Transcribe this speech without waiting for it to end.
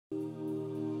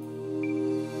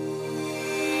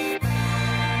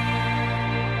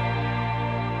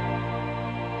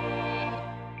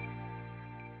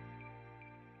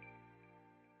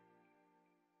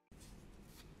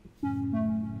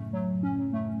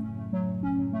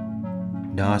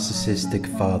Narcissistic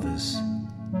Fathers.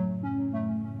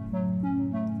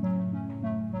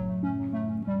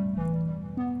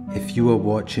 If you are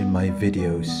watching my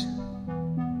videos,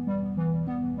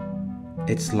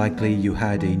 it's likely you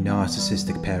had a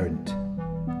narcissistic parent,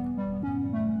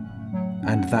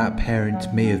 and that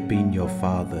parent may have been your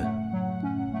father.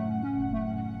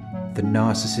 The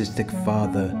narcissistic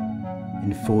father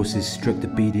enforces strict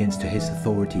obedience to his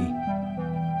authority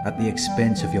at the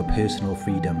expense of your personal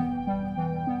freedom,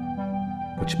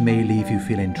 which may leave you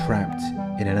feeling trapped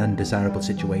in an undesirable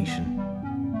situation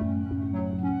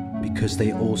because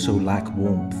they also lack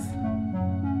warmth.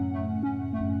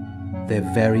 They're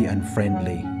very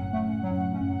unfriendly.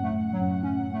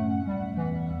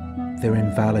 They're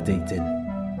invalidating.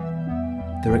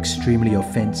 They're extremely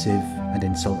offensive and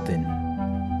insulting.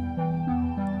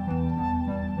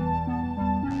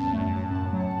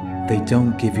 They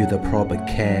don't give you the proper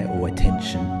care or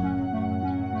attention,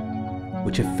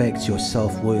 which affects your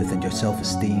self-worth and your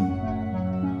self-esteem.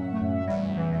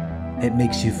 It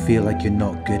makes you feel like you're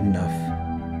not good enough,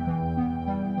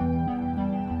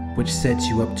 which sets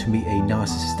you up to meet a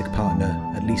narcissistic partner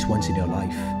at least once in your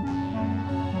life.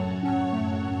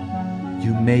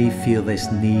 You may feel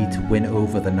this need to win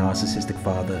over the narcissistic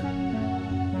father.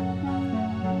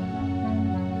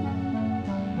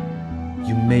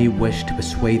 You may wish to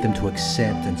persuade them to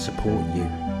accept and support you,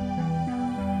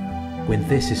 when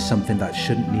this is something that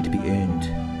shouldn't need to be earned.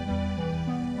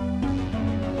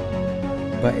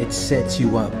 But it sets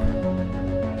you up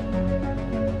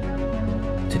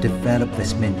to develop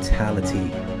this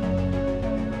mentality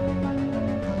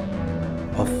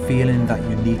of feeling that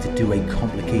you need to do a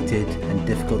complicated and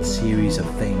difficult series of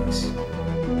things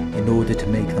in order to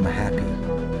make them happy,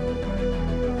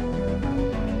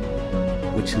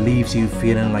 which leaves you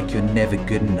feeling like you're never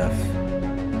good enough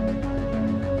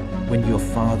when your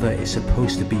father is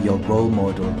supposed to be your role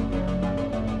model.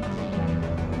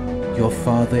 Your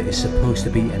father is supposed to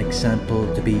be an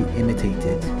example to be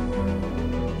imitated.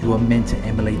 You are meant to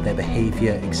emulate their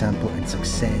behavior, example, and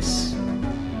success.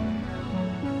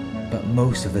 But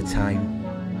most of the time,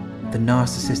 the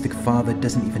narcissistic father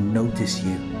doesn't even notice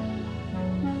you.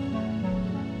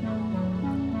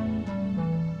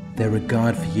 Their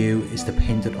regard for you is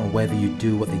dependent on whether you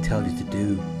do what they tell you to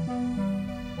do.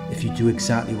 If you do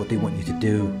exactly what they want you to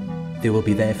do, they will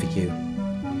be there for you.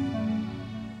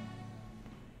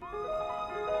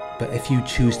 But if you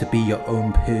choose to be your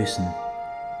own person,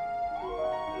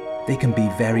 they can be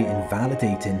very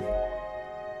invalidating.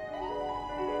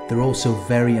 They're also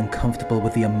very uncomfortable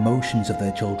with the emotions of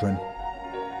their children.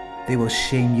 They will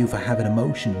shame you for having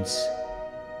emotions,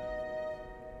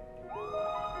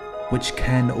 which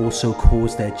can also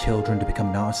cause their children to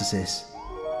become narcissists,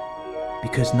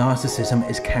 because narcissism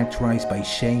is characterized by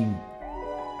shame.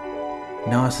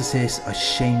 Narcissists are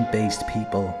shame-based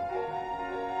people.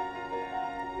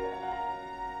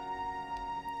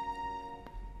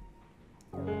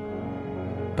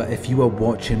 But if you are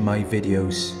watching my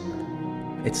videos,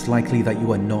 it's likely that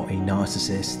you are not a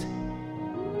narcissist.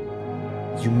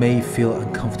 You may feel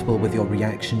uncomfortable with your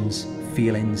reactions,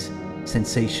 feelings,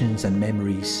 sensations, and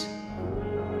memories.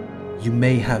 You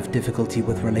may have difficulty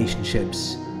with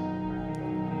relationships.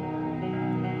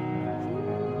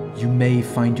 You may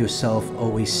find yourself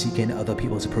always seeking other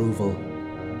people's approval.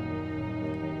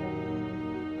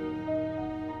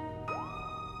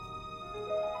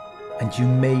 And you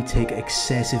may take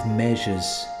excessive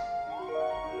measures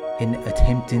in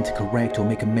attempting to correct or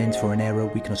make amends for an error,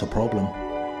 weakness, or problem.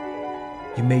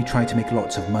 You may try to make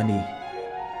lots of money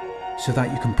so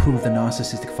that you can prove the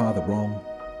narcissistic father wrong.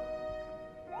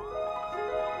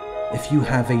 If you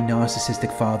have a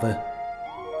narcissistic father,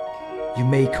 you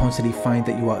may constantly find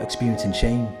that you are experiencing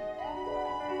shame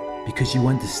because you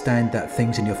understand that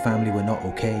things in your family were not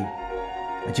okay,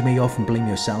 and you may often blame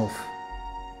yourself.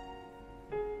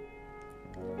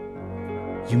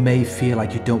 You may feel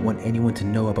like you don't want anyone to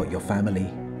know about your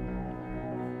family.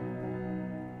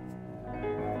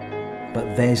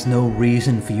 But there's no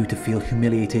reason for you to feel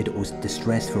humiliated or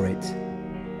distressed for it,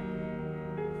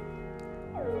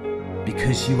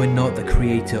 because you are not the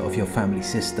creator of your family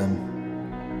system.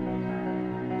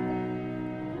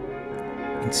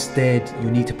 Instead,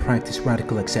 you need to practice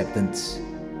radical acceptance.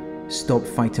 Stop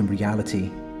fighting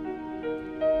reality.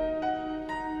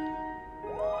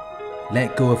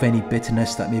 Let go of any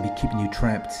bitterness that may be keeping you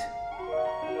trapped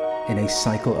in a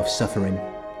cycle of suffering.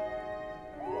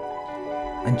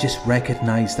 And just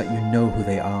recognize that you know who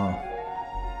they are.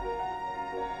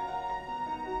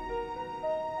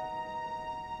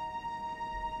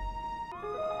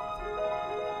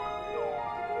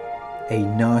 A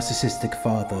narcissistic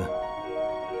father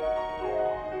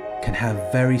can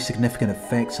have very significant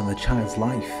effects on the child's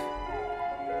life.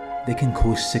 They can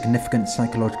cause significant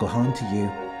psychological harm to you,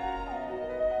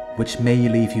 which may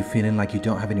leave you feeling like you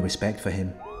don't have any respect for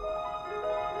him.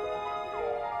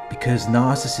 Because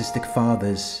narcissistic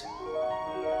fathers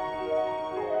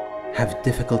have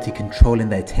difficulty controlling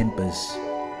their tempers.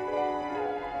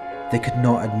 They could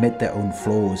not admit their own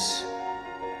flaws.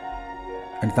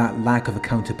 And that lack of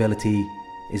accountability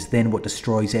is then what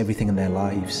destroys everything in their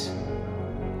lives,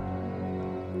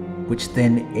 which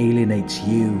then alienates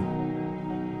you.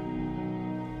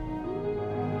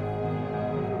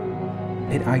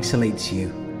 It isolates you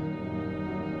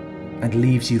and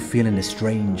leaves you feeling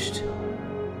estranged.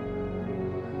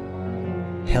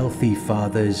 Healthy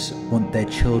fathers want their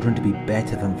children to be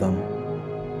better than them.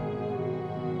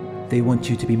 They want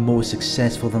you to be more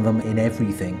successful than them in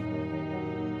everything.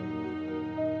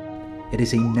 It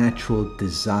is a natural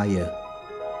desire.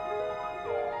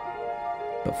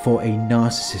 But for a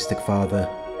narcissistic father,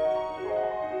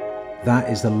 that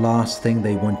is the last thing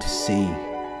they want to see.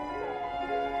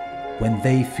 When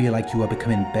they feel like you are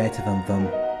becoming better than them,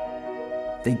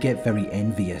 they get very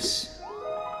envious.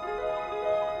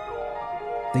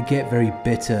 They get very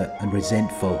bitter and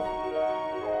resentful.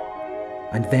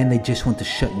 And then they just want to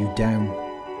shut you down.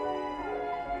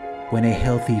 When a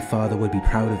healthy father would be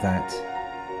proud of that,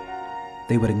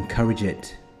 they would encourage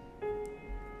it.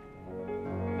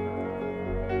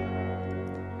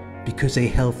 Because a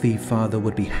healthy father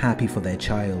would be happy for their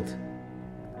child,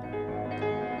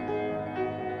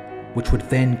 which would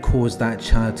then cause that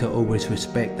child to always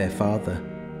respect their father.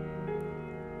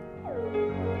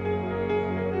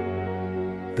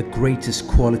 The greatest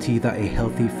quality that a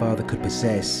healthy father could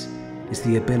possess is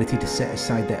the ability to set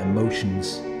aside their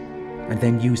emotions and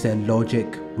then use their logic,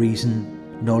 reason,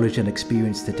 knowledge and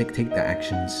experience to dictate their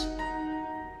actions,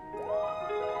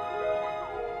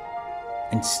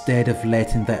 instead of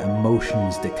letting their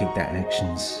emotions dictate their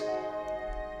actions.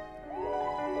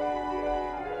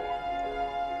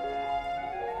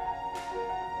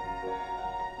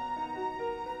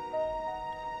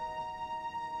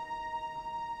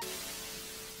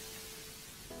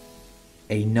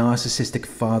 A narcissistic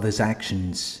father's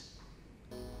actions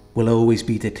will always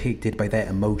be dictated by their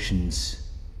emotions.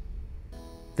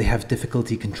 They have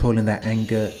difficulty controlling their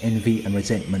anger, envy and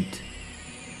resentment.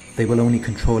 They will only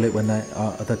control it when there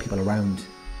are other people around,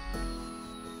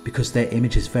 because their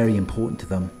image is very important to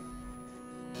them.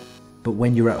 But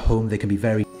when you're at home, they can be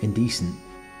very indecent,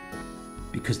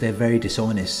 because they're very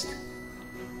dishonest.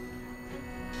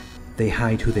 They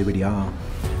hide who they really are.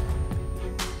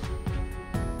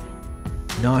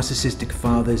 Narcissistic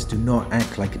fathers do not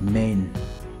act like men.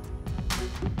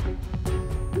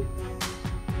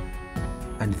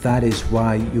 And that is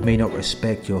why you may not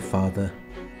respect your father,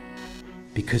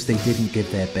 because they didn't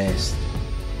give their best.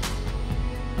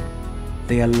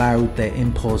 They allowed their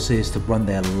impulses to run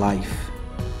their life,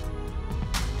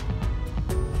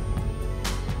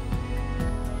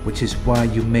 which is why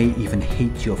you may even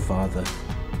hate your father.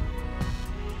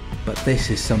 But this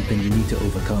is something you need to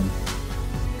overcome.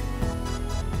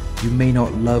 You may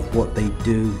not love what they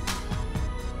do,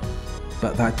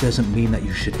 but that doesn't mean that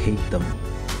you should hate them.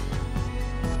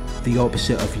 The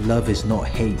opposite of love is not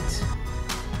hate.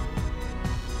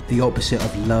 The opposite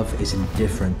of love is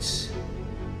indifference.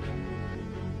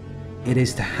 It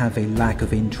is to have a lack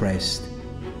of interest,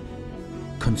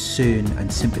 concern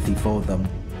and sympathy for them,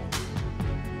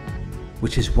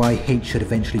 which is why hate should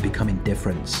eventually become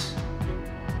indifference.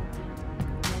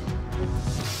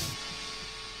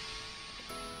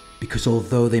 Because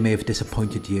although they may have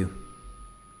disappointed you,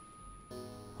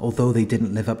 although they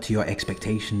didn't live up to your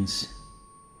expectations,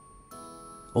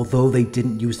 although they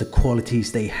didn't use the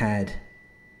qualities they had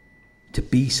to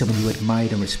be someone you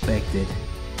admired and respected,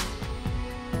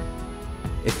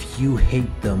 if you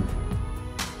hate them,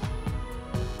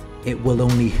 it will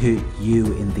only hurt you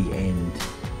in the end,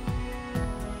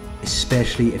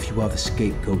 especially if you are the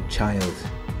scapegoat child.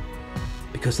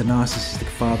 Because the narcissistic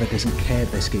father doesn't care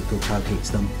if their scapegoat child hates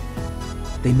them.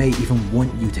 They may even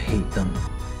want you to hate them.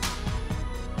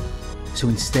 So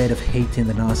instead of hating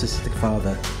the narcissistic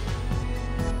father,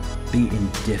 be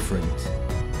indifferent.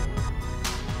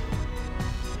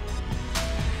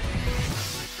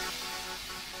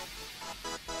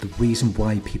 The reason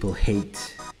why people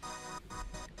hate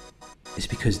is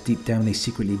because deep down they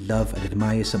secretly love and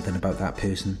admire something about that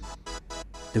person.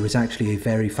 There is actually a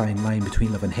very fine line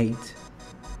between love and hate.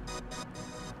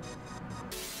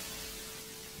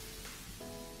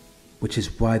 Which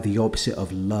is why the opposite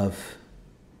of love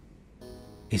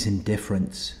is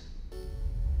indifference.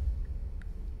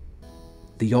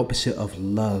 The opposite of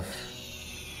love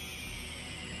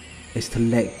is to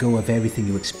let go of everything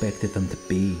you expected them to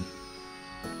be,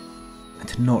 and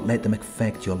to not let them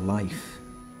affect your life.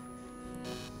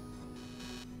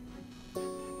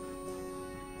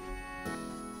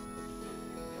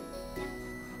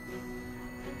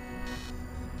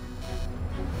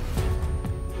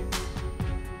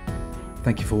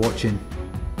 Thank you for watching.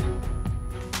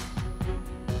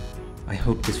 I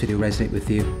hope this video resonated with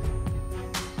you.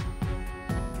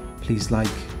 Please like,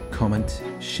 comment,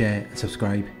 share and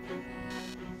subscribe.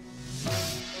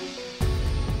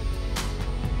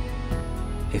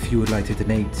 If you would like to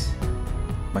donate,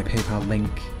 my PayPal link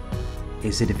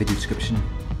is in the video description.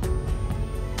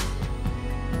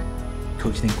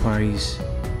 Coaching inquiries,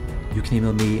 you can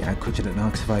email me at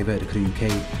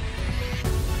coaching@narcsurvivor.co.uk.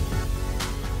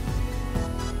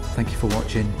 Thank you for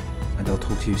watching, and I'll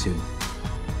talk to you soon.